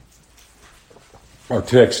Our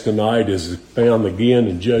text tonight is found again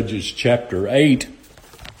in Judges chapter 8.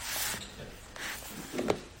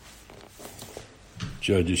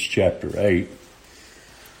 Judges chapter 8.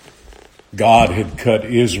 God had cut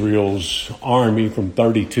Israel's army from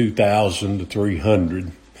 32,000 to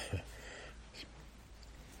 300.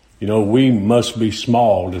 You know, we must be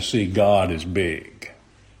small to see God as big.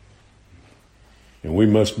 And we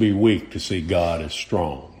must be weak to see God as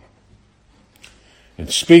strong. And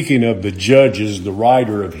speaking of the judges, the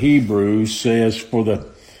writer of Hebrews says, "For the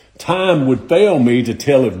time would fail me to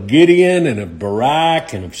tell of Gideon and of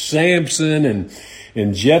Barak and of Samson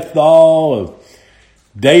and Jephthah, of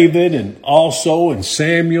David and also and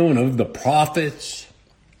Samuel and of the prophets,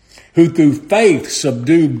 who through faith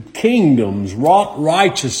subdued kingdoms, wrought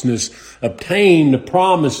righteousness, obtained the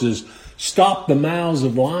promises, stopped the mouths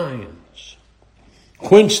of lions,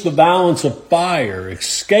 quenched the violence of fire,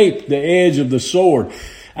 escaped the edge of the sword,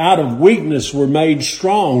 out of weakness were made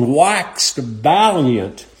strong, waxed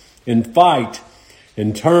valiant in fight,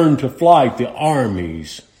 and turned to flight the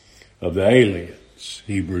armies of the aliens."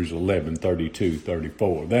 Hebrews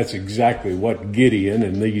 11:32-34. That's exactly what Gideon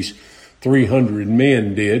and these 300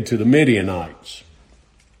 men did to the Midianites.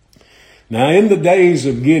 Now, in the days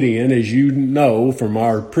of Gideon, as you know from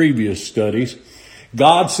our previous studies,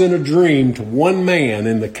 God sent a dream to one man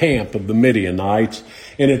in the camp of the Midianites,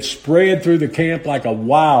 and it spread through the camp like a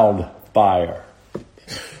wildfire.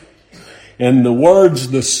 And the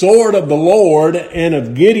words, "the sword of the Lord and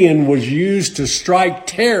of Gideon," was used to strike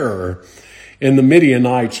terror in the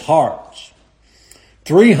Midianites' hearts.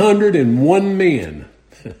 301 men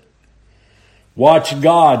watched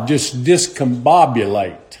God just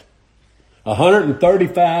discombobulate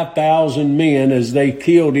 135,000 men as they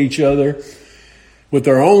killed each other with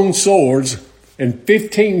their own swords, and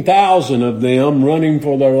 15,000 of them running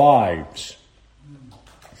for their lives.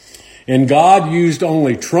 And God used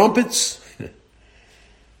only trumpets,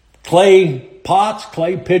 clay pots,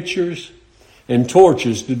 clay pitchers, and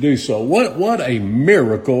torches to do so. What a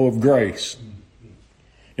miracle of grace.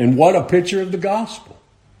 And what a picture of the gospel.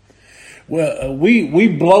 Well, we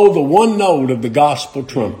blow the one note of the gospel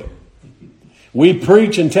trumpet. We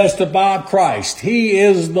preach and testify of Christ. He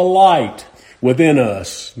is the light within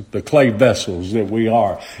us, the clay vessels that we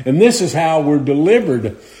are. And this is how we're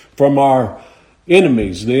delivered from our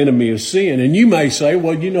enemies, the enemy of sin. And you may say,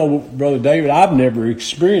 "Well, you know, Brother David, I've never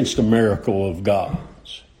experienced a miracle of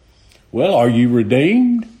God's." Well, are you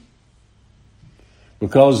redeemed?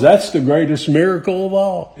 Because that's the greatest miracle of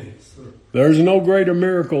all. There's no greater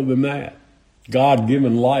miracle than that. God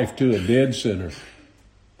giving life to a dead sinner.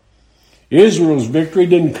 Israel's victory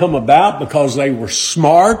didn't come about because they were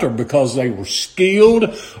smart or because they were skilled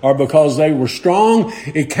or because they were strong.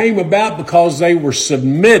 It came about because they were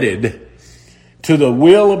submitted to the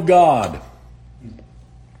will of God.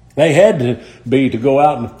 They had to be to go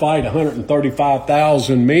out and fight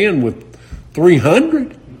 135,000 men with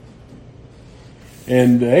 300.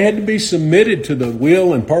 And they had to be submitted to the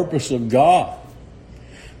will and purpose of God.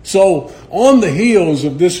 So on the heels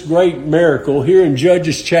of this great miracle, here in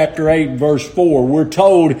Judges chapter 8, verse 4, we're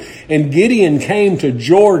told, "And Gideon came to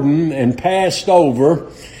Jordan and passed over,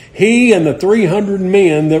 he and the 300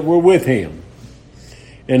 men that were with him."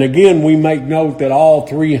 And again, we make note that all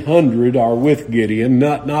 300 are with Gideon.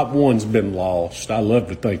 Not one's been lost. I love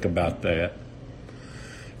to think about that.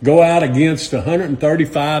 Go out against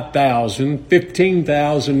 135,000,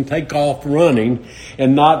 15,000 take off running,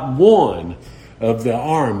 and not one of the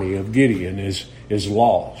army of Gideon is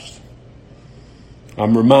lost.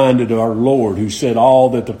 I'm reminded of our Lord who said, "All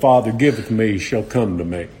that the Father giveth me shall come to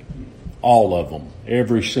me." All of them,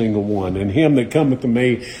 every single one. "And him that cometh to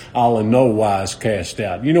me, I'll in no wise cast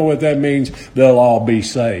out." You know what that means? They'll all be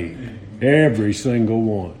saved. Every single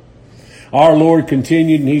one. Our Lord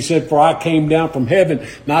continued and he said, "For I came down from heaven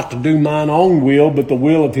not to do mine own will, but the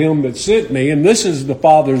will of him that sent me. And this is the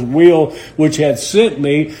Father's will which hath sent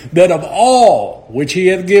me, that of all which he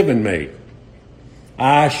hath given me,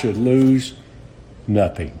 I should lose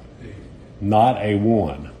nothing." Not a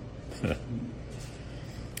one.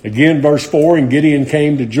 Again, verse 4, "And Gideon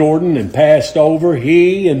came to Jordan and passed over,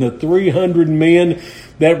 he and the 300 men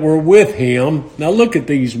that were with him." Now look at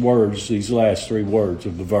these words, these last three words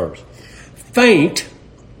of the verse. "Faint,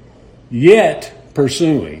 yet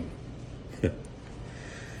pursuing."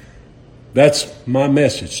 That's my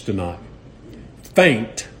message tonight.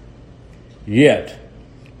 Faint, yet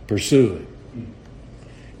pursuing.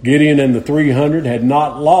 Gideon and the 300 had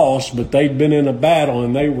not lost, but they'd been in a battle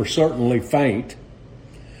and they were certainly faint.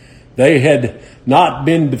 They had not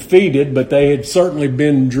been defeated, but they had certainly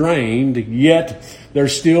been drained, yet they're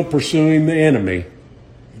still pursuing the enemy.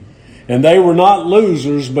 And they were not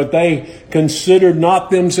losers, but they considered not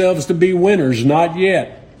themselves to be winners, not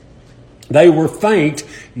yet. They were faint,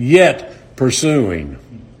 yet pursuing.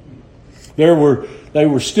 They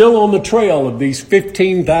were still on the trail of these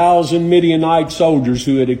 15,000 Midianite soldiers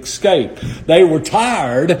who had escaped. They were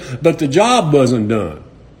tired, but the job wasn't done.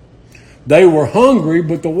 They were hungry,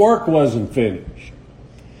 but the work wasn't finished.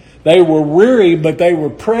 They were weary, but they were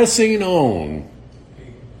pressing on.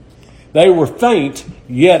 They were faint,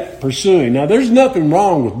 yet pursuing. Now, there's nothing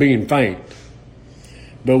wrong with being faint,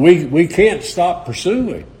 but we can't stop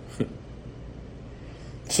pursuing.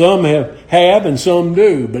 Some have and some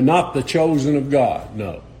do, but not the chosen of God,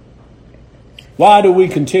 no. Why do we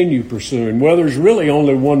continue pursuing? Well, there's really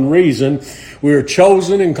only one reason. We are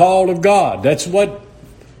chosen and called of God. That's what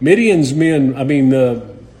Gideon's men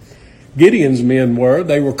were.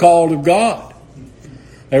 They were called of God.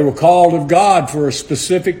 They were called of God for a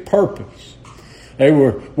specific purpose.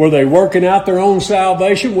 Were they working out their own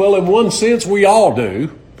salvation? Well, in one sense, we all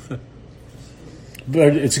do.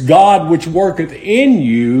 But it's God which worketh in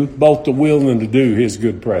you both to will and to do his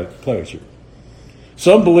good pleasure.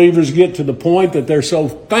 Some believers get to the point that they're so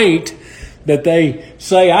faint that they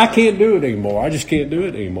say, I can't do it anymore. I just can't do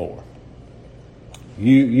it anymore.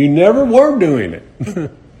 You never were doing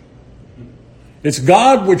it. It's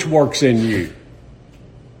God which works in you.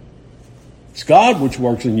 It's God which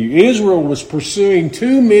works in you. Israel was pursuing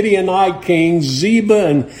two Midianite kings, Zebah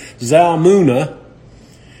and Zalmunna.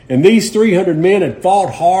 And these 300 men had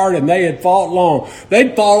fought hard and they had fought long.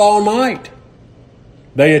 They'd fought all night.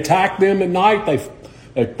 They attacked them at night.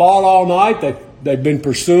 They fought all night. They've been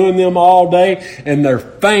pursuing them all day. And they're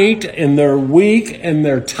faint and they're weak and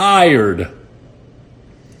they're tired.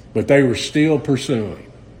 But they were still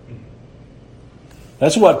pursuing.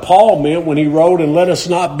 That's what Paul meant when he wrote, and let us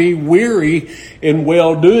not be weary in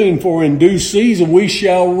well-doing, for in due season we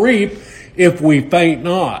shall reap if we faint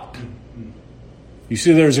not. You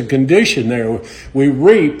see, there's a condition there. We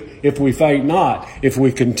reap if we faint not, if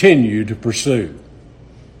we continue to pursue.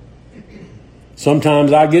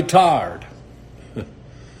 Sometimes I get tired.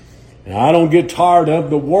 And I don't get tired of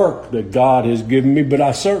the work that God has given me, but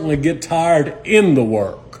I certainly get tired in the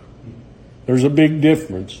work. There's a big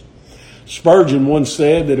difference. Spurgeon once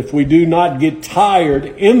said that if we do not get tired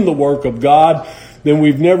in the work of God, then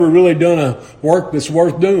we've never really done a work that's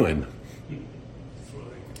worth doing.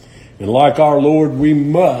 And like our Lord, we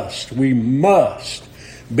must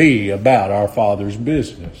be about our Father's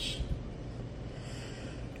business.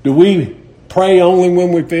 Do we pray only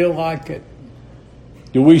when we feel like it?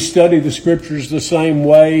 Do we study the Scriptures the same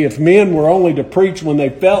way? If men were only to preach when they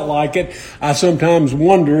felt like it, I sometimes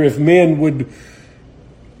wonder if men would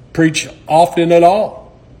preach often at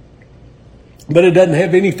all. But it doesn't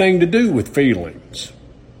have anything to do with feelings.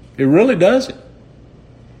 It really doesn't.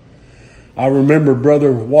 I remember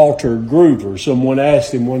Brother Walter Groover. Someone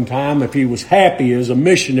asked him one time if he was happy as a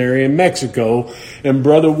missionary in Mexico. And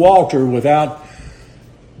Brother Walter, without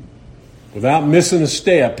missing a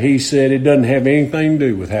step, he said it doesn't have anything to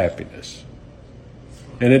do with happiness.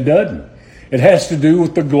 And it doesn't. It has to do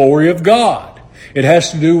with the glory of God. It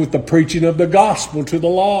has to do with the preaching of the gospel to the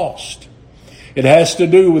lost. It has to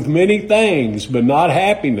do with many things, but not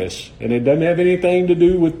happiness. And it doesn't have anything to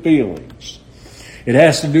do with feelings. It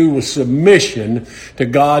has to do with submission to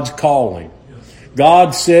God's calling.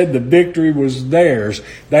 God said the victory was theirs.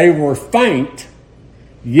 They were faint,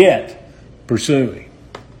 yet pursuing.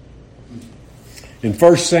 In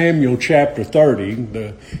 1 Samuel chapter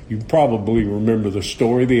 30, you probably remember the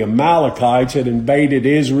story. The Amalekites had invaded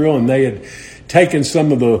Israel and they had taken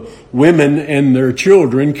some of the women and their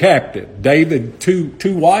children captive.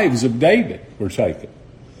 Two wives of David were taken.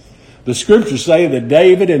 The scriptures say that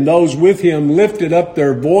David and those with him lifted up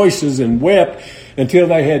their voices and wept until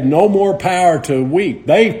they had no more power to weep.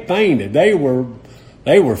 They fainted. They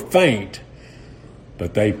were faint,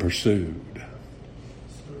 but they pursued.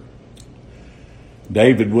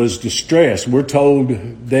 David was distressed. We're told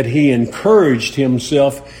that he encouraged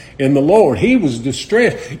himself in the Lord. He was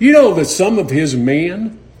distressed. You know that some of his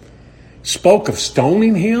men spoke of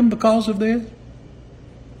stoning him because of this?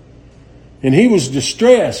 And he was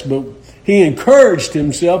distressed, but he encouraged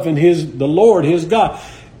himself in the Lord, his God.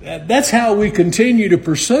 That's how we continue to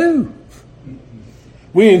pursue.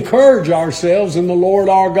 We encourage ourselves in the Lord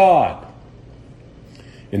our God.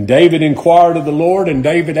 And David inquired of the Lord, and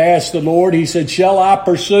David asked the Lord, he said, shall I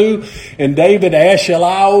pursue? And David asked, shall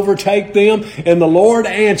I overtake them? And the Lord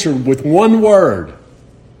answered with one word,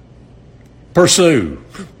 pursue.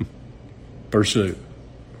 Pursue.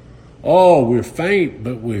 Oh, we're faint,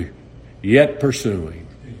 but we're yet pursuing.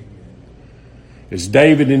 As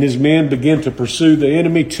David and his men began to pursue the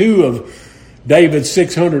enemy, 2 of David's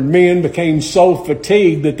 600 men became so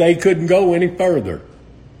fatigued that they couldn't go any further.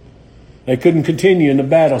 They couldn't continue in the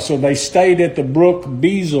battle, so they stayed at the brook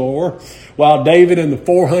Bezor while David and the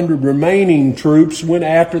 400 remaining troops went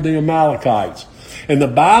after the Amalekites. And the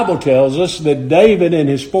Bible tells us that David and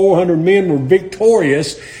his 400 men were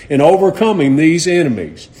victorious in overcoming these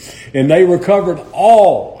enemies. And they recovered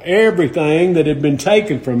everything that had been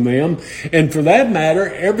taken from them. And for that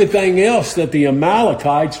matter, everything else that the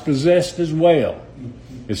Amalekites possessed as well.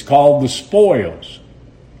 It's called the spoils.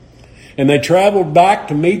 And they traveled back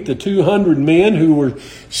to meet the 200 men who were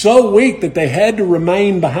so weak that they had to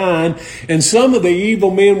remain behind. And some of the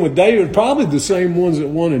evil men with David, probably the same ones that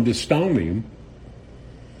wanted to stone him,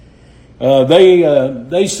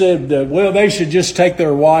 they said, they should just take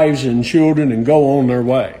their wives and children and go on their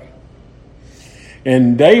way.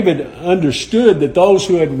 And David understood that those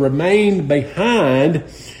who had remained behind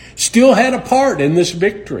still had a part in this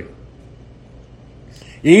victory,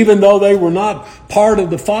 even though they were not part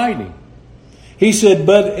of the fighting. He said,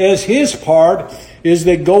 but as his part is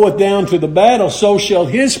that goeth down to the battle, so shall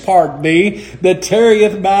his part be that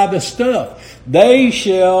tarrieth by the stuff. They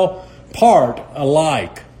shall part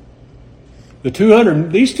alike. These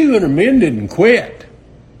 200 men didn't quit.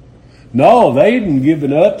 No, they didn't give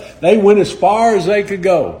it up. They went as far as they could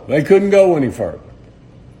go. They couldn't go any further.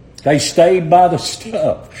 They stayed by the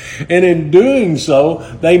stuff. And in doing so,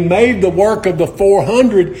 they made the work of the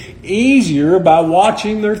 400 easier by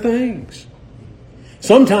watching their things.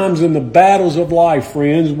 Sometimes in the battles of life,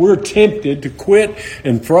 friends, we're tempted to quit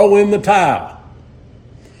and throw in the towel.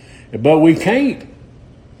 But we can't.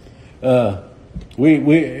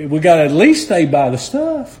 We got to at least stay by the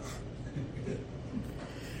stuff.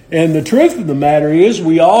 And the truth of the matter is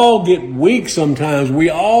we all get weak sometimes. We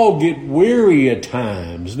all get weary at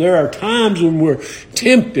times. There are times when we're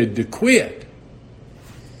tempted to quit.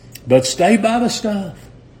 But stay by the stuff.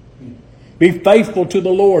 Be faithful to the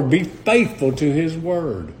Lord. Be faithful to His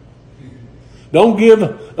Word. Don't give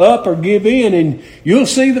up or give in, and you'll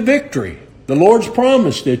see the victory. The Lord's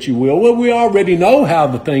promised that you will. Well, we already know how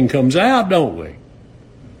the thing comes out, don't we?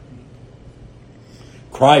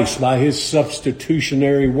 Christ, by His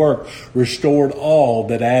substitutionary work, restored all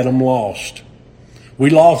that Adam lost. We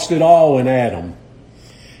lost it all in Adam.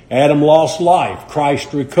 Adam lost life.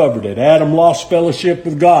 Christ recovered it. Adam lost fellowship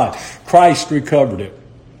with God. Christ recovered it.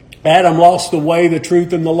 Adam lost the way, the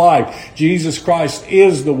truth, and the life. Jesus Christ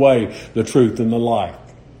is the way, the truth, and the life.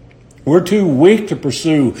 We're too weak to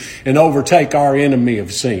pursue and overtake our enemy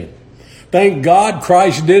of sin. Thank God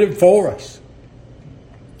Christ did it for us.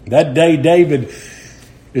 That day David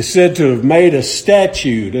is said to have made a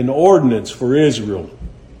statute, an ordinance for Israel.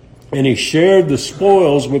 And he shared the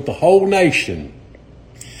spoils with the whole nation.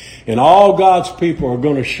 And all God's people are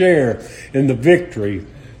going to share in the victory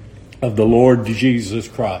of the Lord Jesus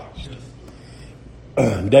Christ.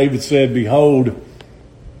 David said, behold,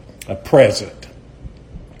 a present,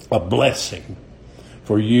 a blessing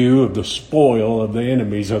for you of the spoil of the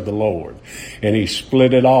enemies of the Lord. And he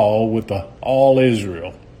split it all with all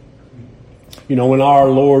Israel. You know, when our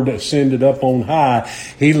Lord ascended up on high,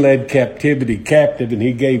 He led captivity captive and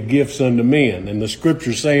He gave gifts unto men. And the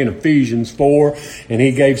scriptures say in Ephesians 4, and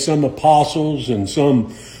He gave some apostles and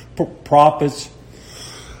some prophets,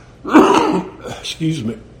 excuse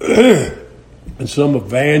me, and some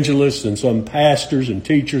evangelists and some pastors and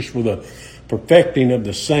teachers for the perfecting of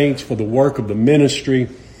the saints, for the work of the ministry,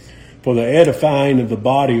 for the edifying of the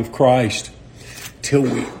body of Christ, till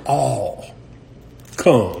we all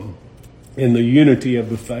come in the unity of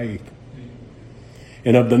the faith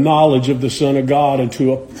and of the knowledge of the Son of God,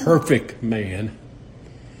 unto a perfect man,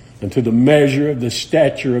 unto the measure of the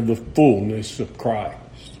stature of the fullness of Christ.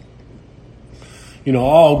 You know,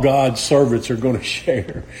 all God's servants are going to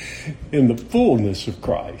share in the fullness of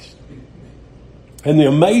Christ. And the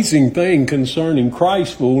amazing thing concerning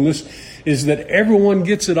Christ's fullness is that everyone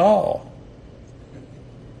gets it all.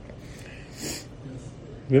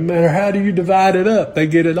 No matter how do you divide it up, they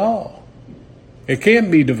get it all. It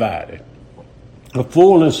can't be divided. The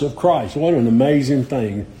fullness of Christ. What an amazing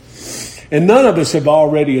thing. And none of us have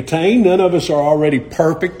already attained. None of us are already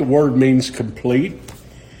perfect. The word means complete.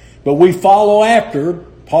 But we follow after.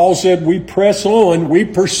 Paul said we press on, we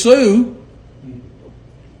pursue,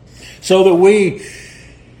 so that we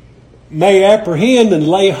may apprehend and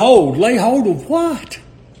lay hold. Lay hold of what?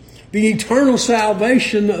 The eternal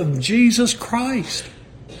salvation of Jesus Christ.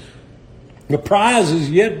 The prize is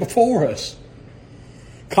yet before us.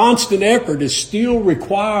 Constant effort is still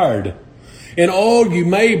required. And oh, you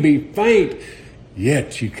may be faint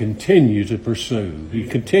Yet you continue to pursue. You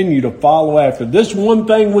continue to follow after. This one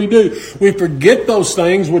thing we do. We forget those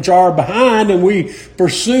things which are behind and we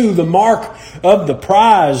pursue the mark of the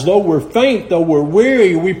prize. Though we're faint, though we're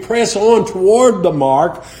weary, we press on toward the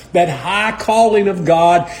mark, that high calling of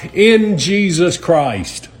God in Jesus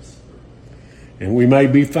Christ. And we may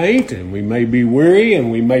be faint and we may be weary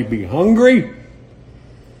and we may be hungry.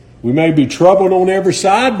 We may be troubled on every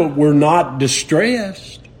side, but we're not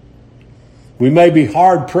distressed. We may be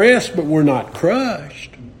hard pressed, but we're not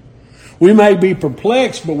crushed. We may be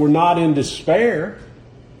perplexed, but we're not in despair.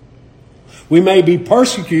 We may be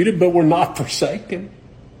persecuted, but we're not forsaken.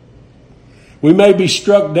 We may be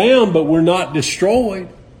struck down, but we're not destroyed.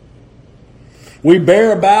 We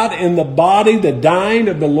bear about in the body the dying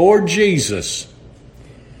of the Lord Jesus,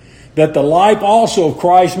 that the life also of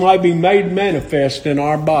Christ might be made manifest in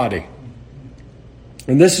our body.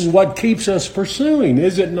 And this is what keeps us pursuing,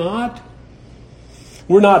 is it not?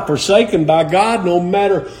 We're not forsaken by God no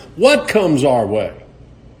matter what comes our way.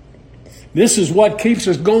 This is what keeps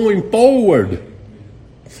us going forward.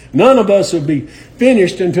 None of us will be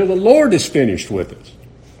finished until the Lord is finished with us.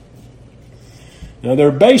 Now, there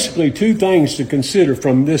are basically two things to consider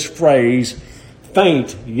from this phrase,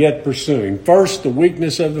 faint yet pursuing. First, the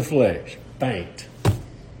weakness of the flesh. Faint.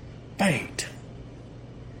 Faint.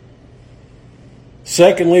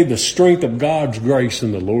 Secondly, the strength of God's grace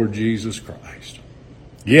in the Lord Jesus Christ.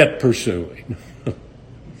 Yet pursuing.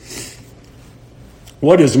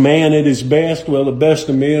 What is man at his best? Well, the best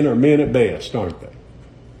of men are men at best, aren't they?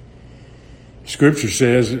 Scripture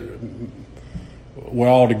says we're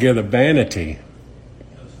altogether vanity.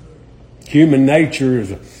 Human nature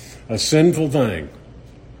is a sinful thing.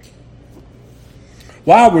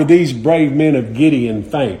 Why were these brave men of Gideon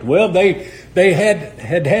faint? Well, they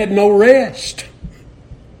had no rest.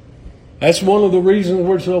 That's one of the reasons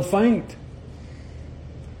we're so faint.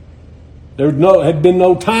 There had been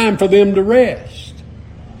no time for them to rest.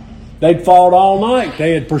 They'd fought all night.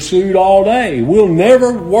 They had pursued all day. We'll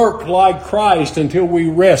never work like Christ until we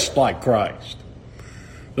rest like Christ.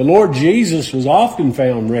 The Lord Jesus was often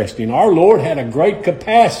found resting. Our Lord had a great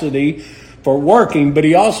capacity for working, but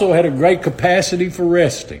He also had a great capacity for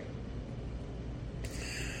resting.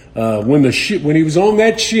 When He was on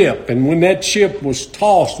that ship, and when that ship was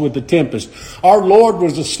tossed with the tempest, our Lord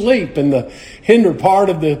was asleep in the hinder part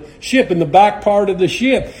of the ship, in the back part of the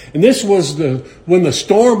ship. And this was when the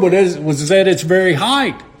storm was at its very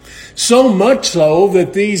height. So much so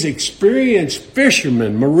that these experienced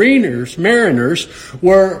fishermen, mariners,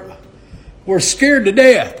 were scared to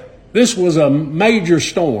death. This was a major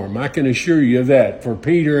storm, I can assure you of that, for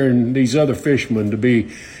Peter and these other fishermen to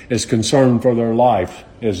be as concerned for their life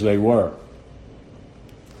as they were.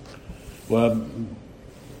 Well,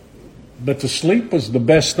 but the sleep was the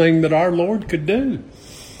best thing that our Lord could do.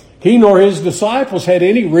 He nor His disciples had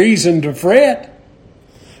any reason to fret,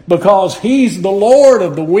 because He's the Lord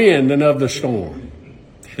of the wind and of the storm.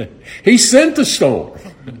 He sent the storm.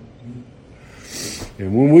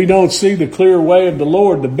 And when we don't see the clear way of the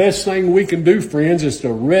Lord, the best thing we can do, friends, is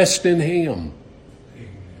to rest in Him.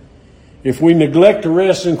 If we neglect to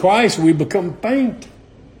rest in Christ, we become faint.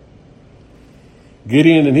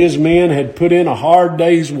 Gideon and his men had put in a hard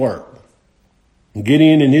day's work.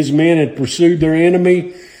 Gideon and his men had pursued their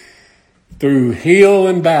enemy through hill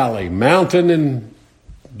and valley, mountain and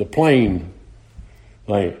the plain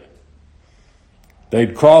land.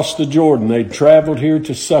 They'd crossed the Jordan. They'd traveled here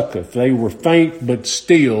to Succoth. They were faint but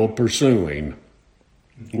still pursuing.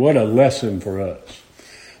 What a lesson for us.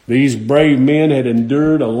 These brave men had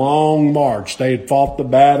endured a long march. They had fought the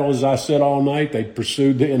battle, as I said, all night. They'd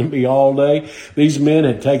pursued the enemy all day. These men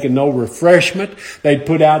had taken no refreshment. They'd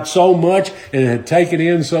put out so much and had taken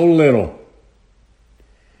in so little.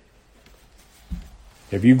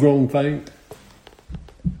 Have you grown faint?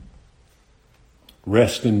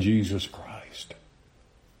 Rest in Jesus Christ.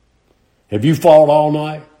 Have you fought all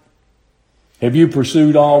night? Have you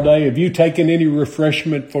pursued all day? Have you taken any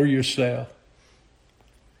refreshment for yourself?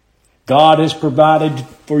 God has provided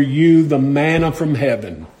for you the manna from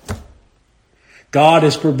heaven. God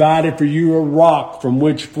has provided for you a rock from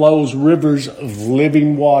which flows rivers of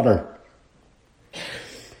living water.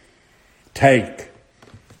 Take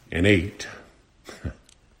and eat.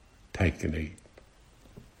 Take and eat.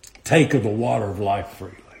 Take of the water of life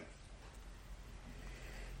freely.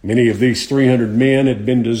 Many of these 300 men had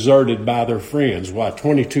been deserted by their friends. Why,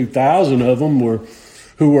 22,000 of them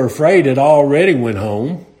who were afraid had already went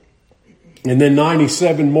home. And then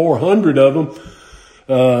 9,700 of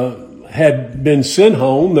them had been sent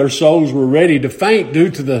home. Their souls were ready to faint due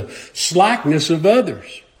to the slackness of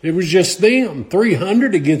others. It was just them,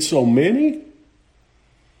 300 against so many.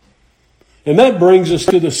 And that brings us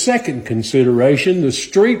to the second consideration, the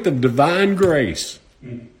strength of divine grace.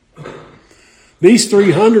 These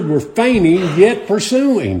 300 were fainting, yet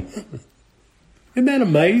pursuing. Isn't that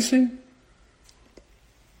amazing?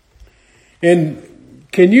 And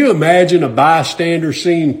can you imagine a bystander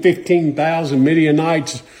seeing 15,000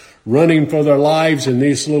 Midianites running for their lives and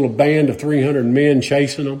this little band of 300 men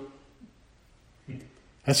chasing them?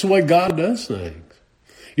 That's the way God does things.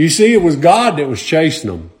 You see, it was God that was chasing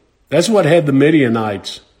them. That's what had the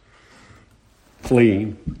Midianites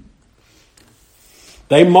fleeing.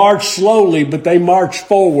 They marched slowly, but they marched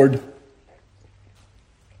forward.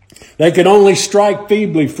 They could only strike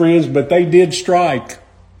feebly, friends, but they did strike.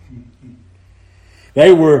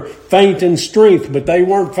 They were faint in strength, but they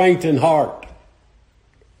weren't faint in heart.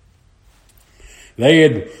 They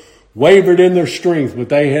had wavered in their strength, but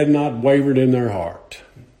they had not wavered in their heart.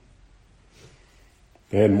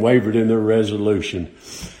 They hadn't wavered in their resolution.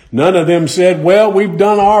 None of them said, well, we've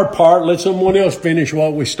done our part. Let someone else finish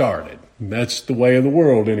what we started. That's the way of the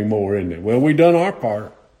world anymore, isn't it? Well, we've done our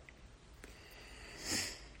part.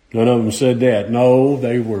 None of them said that. No,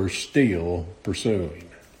 they were still pursuing.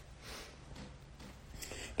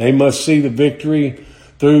 They must see the victory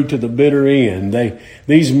through to the bitter end.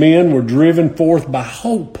 These men were driven forth by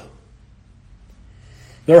hope.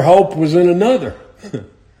 Their hope was in another.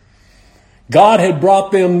 God had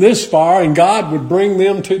brought them this far, and God would bring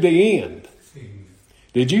them to the end.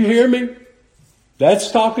 Did you hear me?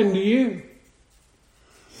 That's talking to you.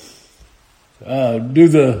 Do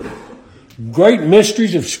the great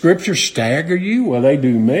mysteries of Scripture stagger you? Well, they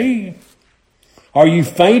do me. Are you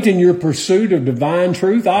faint in your pursuit of divine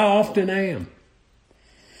truth? I often am.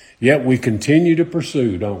 Yet we continue to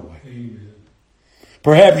pursue, don't we? Amen.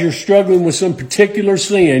 Perhaps you're struggling with some particular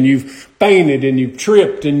sin. You've fainted and you've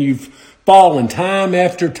tripped and you've fallen time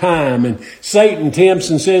after time. And Satan tempts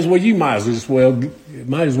and says, well, you might as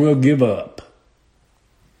well give up.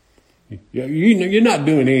 You're not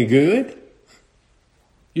doing any good.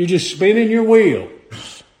 You're just spinning your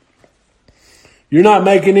wheels. You're not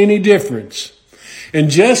making any difference. And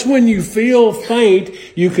just when you feel faint,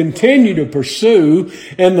 you continue to pursue,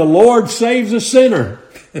 and the Lord saves a sinner.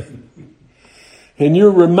 And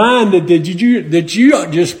you're reminded that you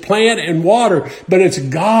just plant and water, but it's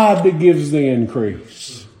God that gives the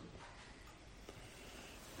increase.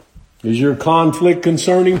 Is your conflict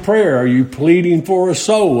concerning prayer? Are you pleading for a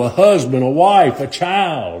soul, a husband, a wife, a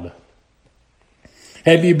child?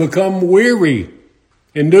 Have you become weary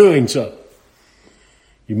in doing so?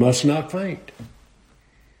 You must not faint.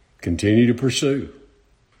 Continue to pursue.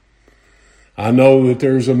 I know that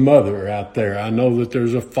there's a mother out there. I know that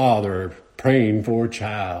there's a father praying for a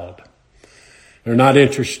child. They're not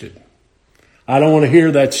interested. I don't want to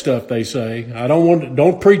hear that stuff they say.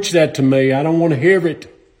 Don't preach that to me. I don't want to hear it.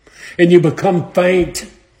 And you become faint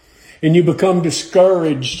and you become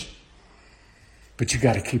discouraged. But you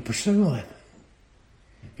got to keep pursuing.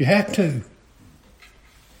 You have to.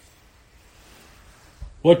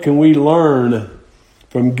 What can we learn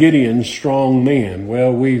from Gideon's strong men?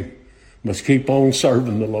 Well, we must keep on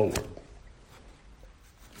serving the Lord.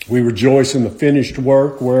 We rejoice in the finished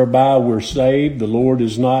work whereby we're saved. The Lord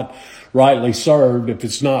is not rightly served if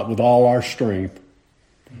it's not with all our strength.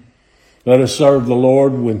 Let us serve the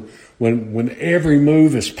Lord when every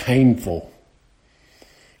move is painful.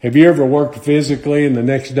 Have you ever worked physically and the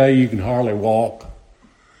next day you can hardly walk?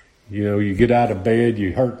 You know, you get out of bed,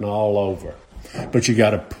 you're hurting all over. But you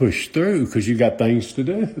got to push through because you got things to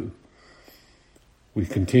do. We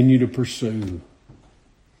continue to pursue.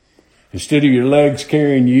 Instead of your legs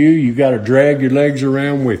carrying you, you got to drag your legs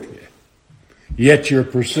around with you. Yet you're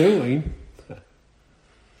pursuing.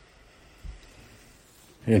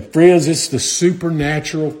 And friends, it's the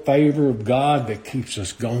supernatural favor of God that keeps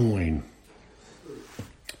us going.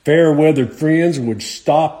 Fair-weathered friends would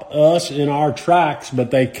stop us in our tracks, but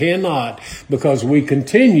they cannot because we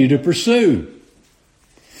continue to pursue.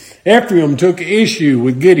 Ephraim took issue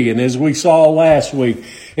with Gideon, as we saw last week,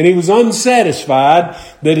 and he was unsatisfied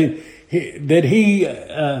that he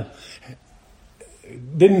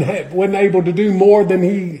wasn't able to do more than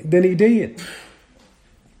he did.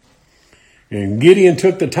 And Gideon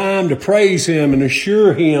took the time to praise him and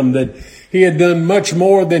assure him that he had done much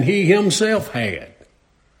more than he himself had.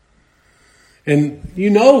 And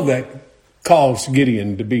you know that caused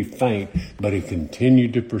Gideon to be faint, but he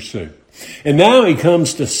continued to pursue. And now he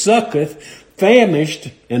comes to Succoth,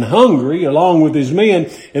 famished and hungry, along with his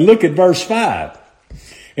men. And look at verse 5.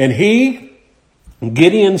 And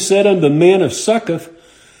Gideon said unto the men of Succoth,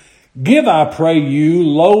 give, I pray you,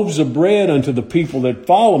 loaves of bread unto the people that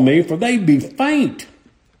follow me, for they be faint.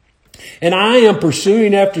 And I am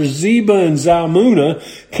pursuing after Zebah and Zalmunna,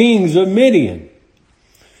 kings of Midian.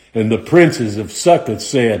 And the princes of Succoth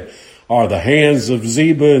said, Are the hands of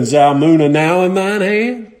Zebah and Zalmunna now in thine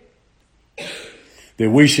hand, that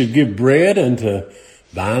we should give bread unto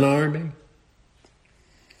thine army?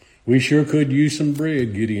 We sure could use some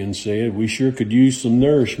bread, Gideon said. We sure could use some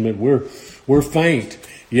nourishment. We're faint,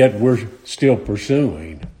 yet we're still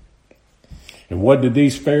pursuing. And what did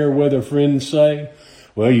these fair weather friends say?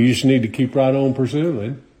 Well, you just need to keep right on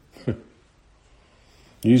pursuing.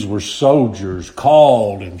 These were soldiers,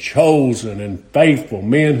 called and chosen and faithful,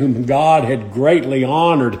 men whom God had greatly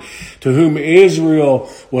honored, to whom Israel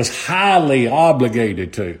was highly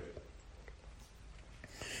obligated to.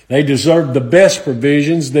 They deserved the best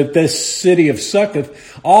provisions that this city of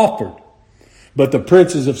Succoth offered. But the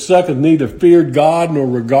princes of Succoth neither feared God nor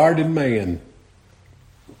regarded man.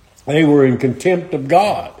 They were in contempt of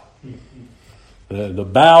God. The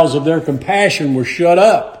bowels of their compassion were shut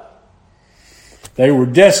up. They were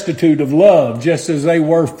destitute of love, just as they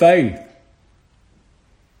were faith.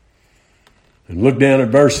 And look down at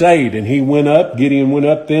verse 8. And Gideon went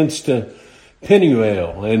up thence to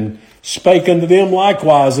Penuel, and spake unto them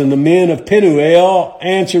likewise. And the men of Penuel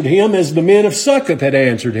answered him as the men of Succoth had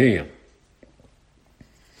answered him.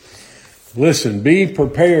 Listen, be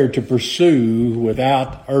prepared to pursue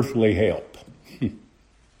without earthly help.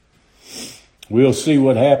 We'll see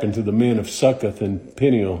what happened to the men of Succoth and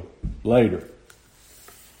Peniel later.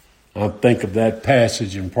 I think of that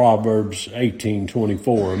passage in Proverbs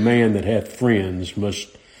 18:24. A man that hath friends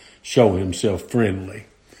must show himself friendly.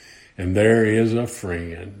 And there is a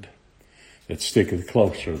friend that sticketh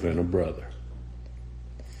closer than a brother.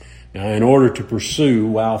 Now, in order to pursue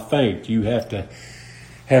while faint, you have to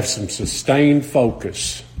have some sustained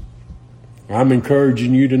focus. I'm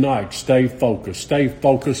encouraging you tonight, stay focused. Stay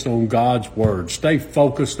focused on God's Word. Stay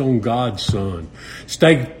focused on God's Son.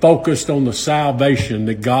 Stay focused on the salvation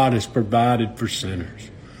that God has provided for sinners.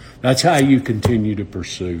 That's how you continue to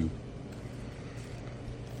pursue.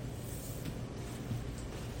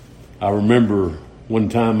 I remember one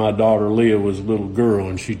time my daughter Leah was a little girl,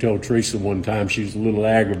 and she told Teresa one time she was a little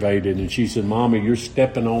aggravated, and she said, Mommy, you're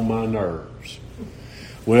stepping on my nerves.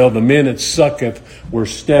 Well, the men at Succoth were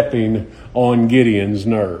stepping on Gideon's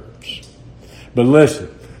nerves. But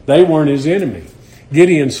listen, they weren't his enemy.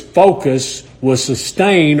 Gideon's focus was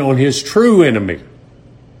sustained on his true enemy.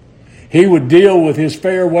 He would deal with his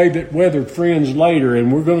fair weathered friends later,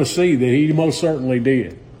 and we're going to see that he most certainly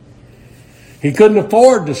did. He couldn't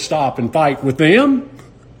afford to stop and fight with them.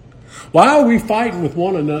 Why are we fighting with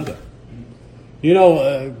one another? You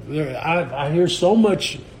know, I hear so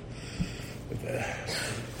much.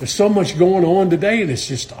 There's so much going on today, and it's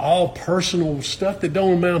just all personal stuff that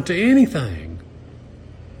don't amount to anything.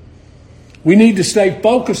 We need to stay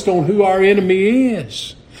focused on who our enemy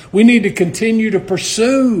is. We need to continue to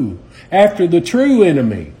pursue after the true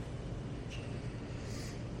enemy.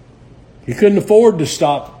 He couldn't afford to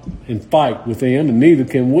stop and fight with them, and neither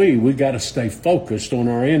can we. We've got to stay focused on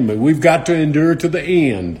our enemy. We've got to endure to the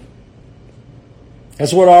end.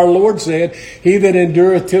 That's what our Lord said. He that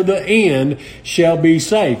endureth to the end shall be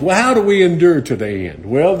saved. Well, how do we endure to the end?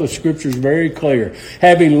 Well, the Scripture is very clear.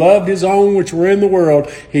 Having loved his own which were in the world,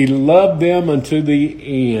 he loved them unto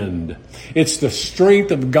the end. It's the strength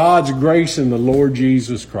of God's grace in the Lord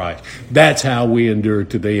Jesus Christ. That's how we endure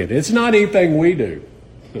to the end. It's not anything we do.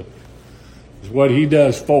 It's what he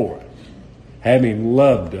does for us. Having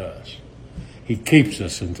loved us, he keeps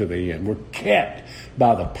us unto the end. We're kept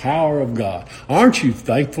by the power of God. Aren't you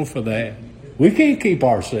thankful for that? We can't keep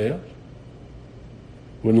ourselves.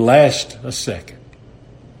 Wouldn't last a second.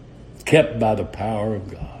 Kept by the power of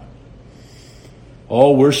God.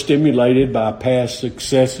 Oh, we're stimulated by past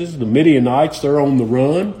successes. The Midianites, they're on the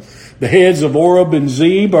run. The heads of Oreb and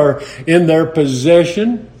Zeb are in their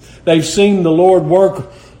possession. They've seen the Lord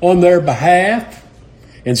work on their behalf.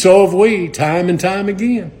 And so have we, time and time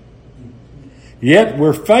again. Yet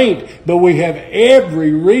we're faint, but we have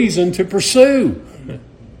every reason to pursue.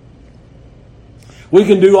 We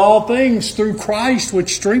can do all things through Christ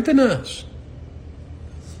which strengthen us.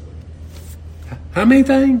 How many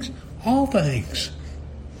things? All things.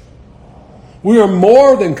 We are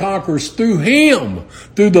more than conquerors through Him,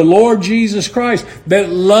 through the Lord Jesus Christ that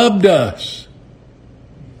loved us.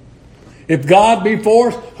 If God be for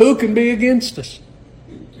us, who can be against us?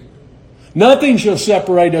 Nothing shall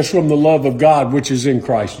separate us from the love of God which is in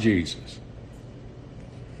Christ Jesus.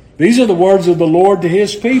 These are the words of the Lord to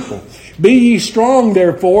His people. Be ye strong,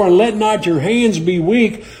 therefore, and let not your hands be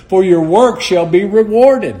weak, for your work shall be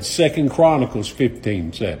rewarded. 2 Chronicles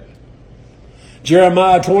 15:7.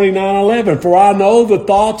 Jeremiah 29:11. For I know the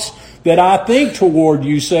thoughts that I think toward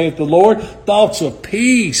you, saith the Lord, thoughts of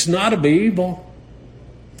peace, not of evil,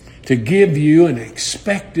 to give you an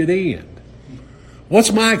expected end.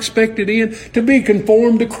 What's my expected end? To be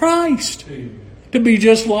conformed to Christ. To be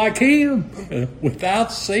just like Him,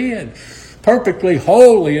 without sin, perfectly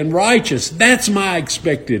holy and righteous. That's my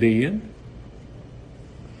expected end.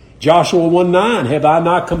 Joshua 1:9, have I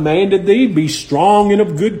not commanded thee? Be strong and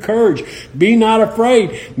of good courage. Be not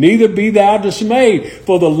afraid, neither be thou dismayed.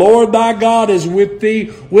 For the Lord thy God is with thee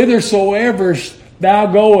whithersoever thou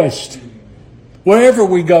goest. Wherever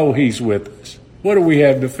we go, He's with us. What do we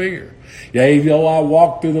have to fear? Yea, though I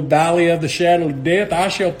walk through the valley of the shadow of death, I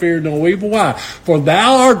shall fear no evil. Why? For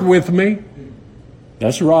thou art with me.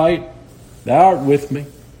 That's right. Thou art with me.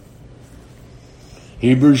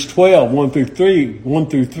 Hebrews 12, 1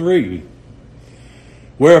 through 3.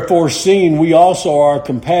 Wherefore, seeing we also are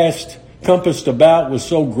compassed about with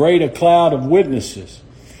so great a cloud of witnesses,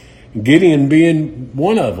 Gideon being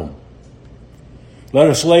one of them, let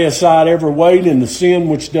us lay aside every weight and the sin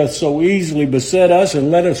which doth so easily beset us, and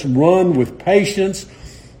let us run with patience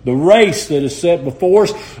the race that is set before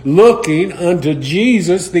us, looking unto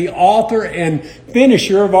Jesus, the author and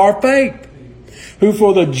finisher of our faith, who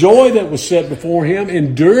for the joy that was set before Him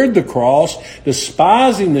endured the cross,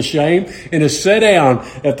 despising the shame, and is set down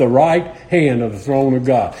at the right hand of the throne of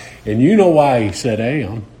God. And you know why He sat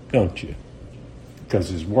down, don't you? Because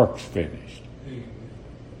His work's finished.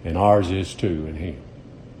 And ours is too in Him.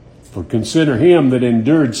 For consider Him that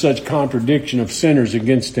endured such contradiction of sinners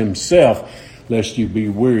against Himself, lest you be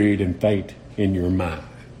wearied and faint in your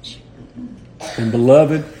minds. And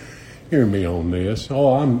beloved, hear me on this.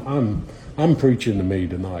 Oh, I'm preaching to me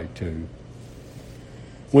tonight too.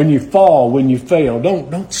 When you fall, when you fail,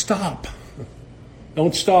 don't stop.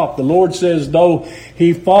 Don't stop. The Lord says, though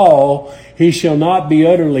he fall, he shall not be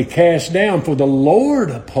utterly cast down, for the Lord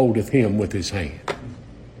upholdeth him with His hand.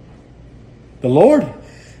 The Lord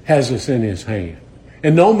has us in His hand,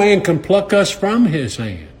 and no man can pluck us from His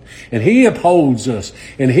hand. And He upholds us,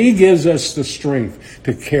 and He gives us the strength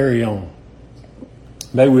to carry on.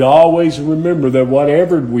 May we always remember that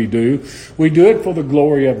whatever we do it for the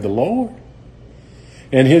glory of the Lord.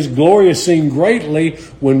 And His glory is seen greatly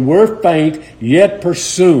when we're faint, yet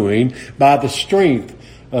pursuing by the strength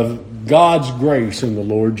of God's grace in the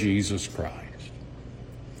Lord Jesus Christ.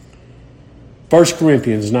 1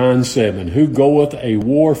 Corinthians 9:7, who goeth a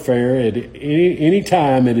warfare at any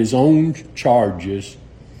time at his own charges,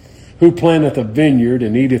 who planteth a vineyard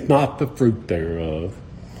and eateth not the fruit thereof,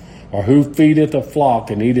 or who feedeth a flock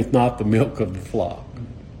and eateth not the milk of the flock.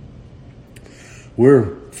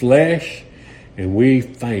 We're flesh and we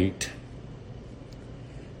faint,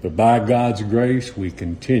 but by God's grace we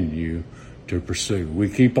continue to pursue. We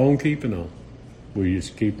keep on keeping on. We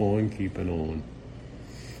just keep on keeping on.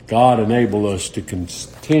 God enable us to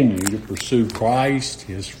continue to pursue Christ,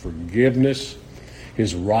 His forgiveness,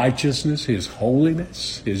 His righteousness, His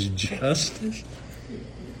holiness, His justice,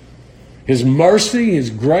 His mercy, His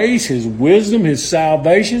grace, His wisdom, His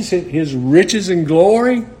salvation, His riches and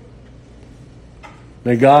glory.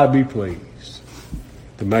 May God be pleased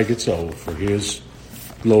to make it so for His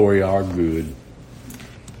glory, our good,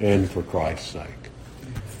 and for Christ's sake.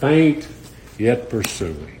 Faint, yet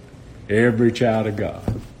pursuing. Every child of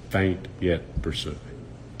God, faint, yet pursuing.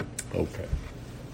 Okay.